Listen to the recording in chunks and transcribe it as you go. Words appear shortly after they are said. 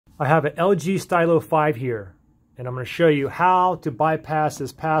I have an LG Stylo 5 here, and I'm going to show you how to bypass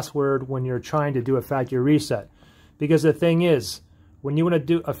this password when you're trying to do a factory reset. Because the thing is, when you want to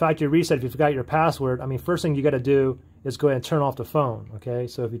do a factory reset, if you forgot your password, I mean, first thing you got to do is go ahead and turn off the phone, okay?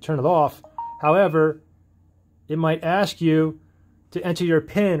 So if you turn it off, however, it might ask you to enter your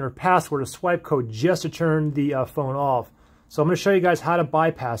PIN or password or swipe code just to turn the phone off. So I'm going to show you guys how to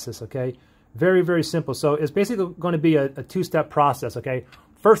bypass this, okay? Very, very simple. So it's basically going to be a two-step process, okay?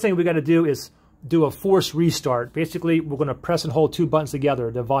 First thing we got to do is do a force restart. Basically, we're going to press and hold two buttons together,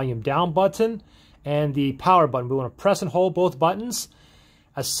 the volume down button and the power button. We want to press and hold both buttons.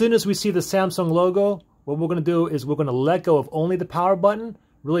 As soon as we see the Samsung logo, what we're going to do is we're going to let go of only the power button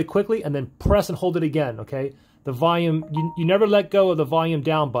really quickly and then press and hold it again, okay? The volume, you never let go of the volume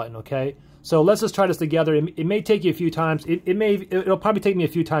down button, okay? So let's just try this together. It may take you a few times. It'll probably take me a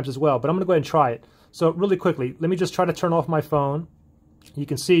few times as well, but I'm going to go ahead and try it. So really quickly, let me just try to turn off my phone. You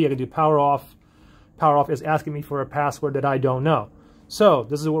can see I can do power off. Power off is asking me for a password that I don't know. So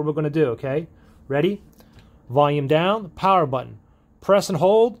this is what we're going to do, okay? Ready? Volume down, power button. Press and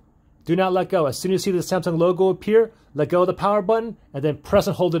hold. Do not let go. As soon as you see the Samsung logo appear, let go of the power button and then press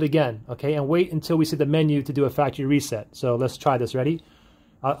and hold it again, okay? And wait until we see the menu to do a factory reset. So let's try this. Ready?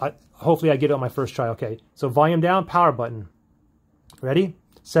 Hopefully I get it on my first try. Okay, so volume down, power button. Ready,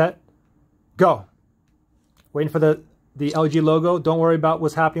 set, go. Waiting for the LG logo. Don't worry about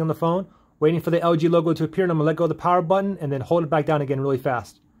what's happening on the phone. Waiting for the LG logo to appear, and I'm going to let go of the power button and then hold it back down again really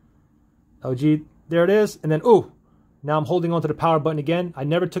fast. LG, there it is. And then, ooh, now I'm holding onto the power button again. I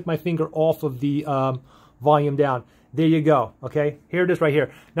never took my finger off of the volume down. There you go, okay? Here it is right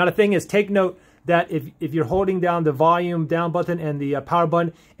here. Now the thing is, take note that if you're holding down the volume down button and the power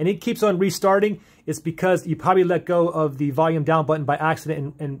button and it keeps on restarting, it's because you probably let go of the volume down button by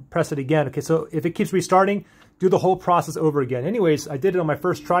accident and press it again. Okay, so if it keeps restarting, do the whole process over again. Anyways, I did it on my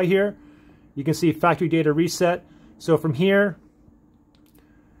first try here. You can see factory data reset. So from here,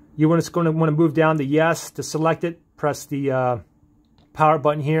 you're going to want to move down to yes to select it. Press the power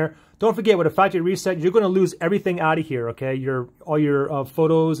button here. Don't forget, with a factory reset, you're going to lose everything out of here, okay? All your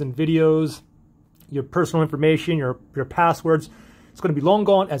photos and videos, your personal information, your passwords. It's going to be long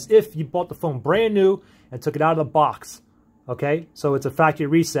gone, as if you bought the phone brand new and took it out of the box, okay? So it's a factory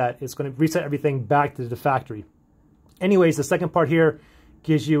reset. It's going to reset everything back to the factory. Anyways, the second part here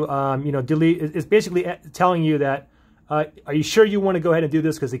gives you, delete. It's basically telling you that, are you sure you want to go ahead and do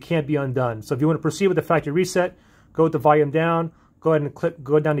this, because it can't be undone. So if you want to proceed with the factory reset, go with the volume down, go ahead and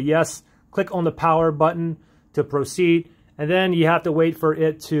go down to yes, click on the power button to proceed, and then you have to wait for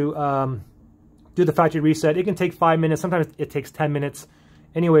it to do the factory reset. It can take 5 minutes. Sometimes it takes 10 minutes.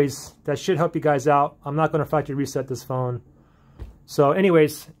 Anyways, that should help you guys out. I'm not going to factory reset this phone. So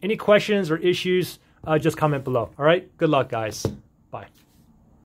anyways, any questions or issues, just comment below. All right? Good luck, guys. Bye.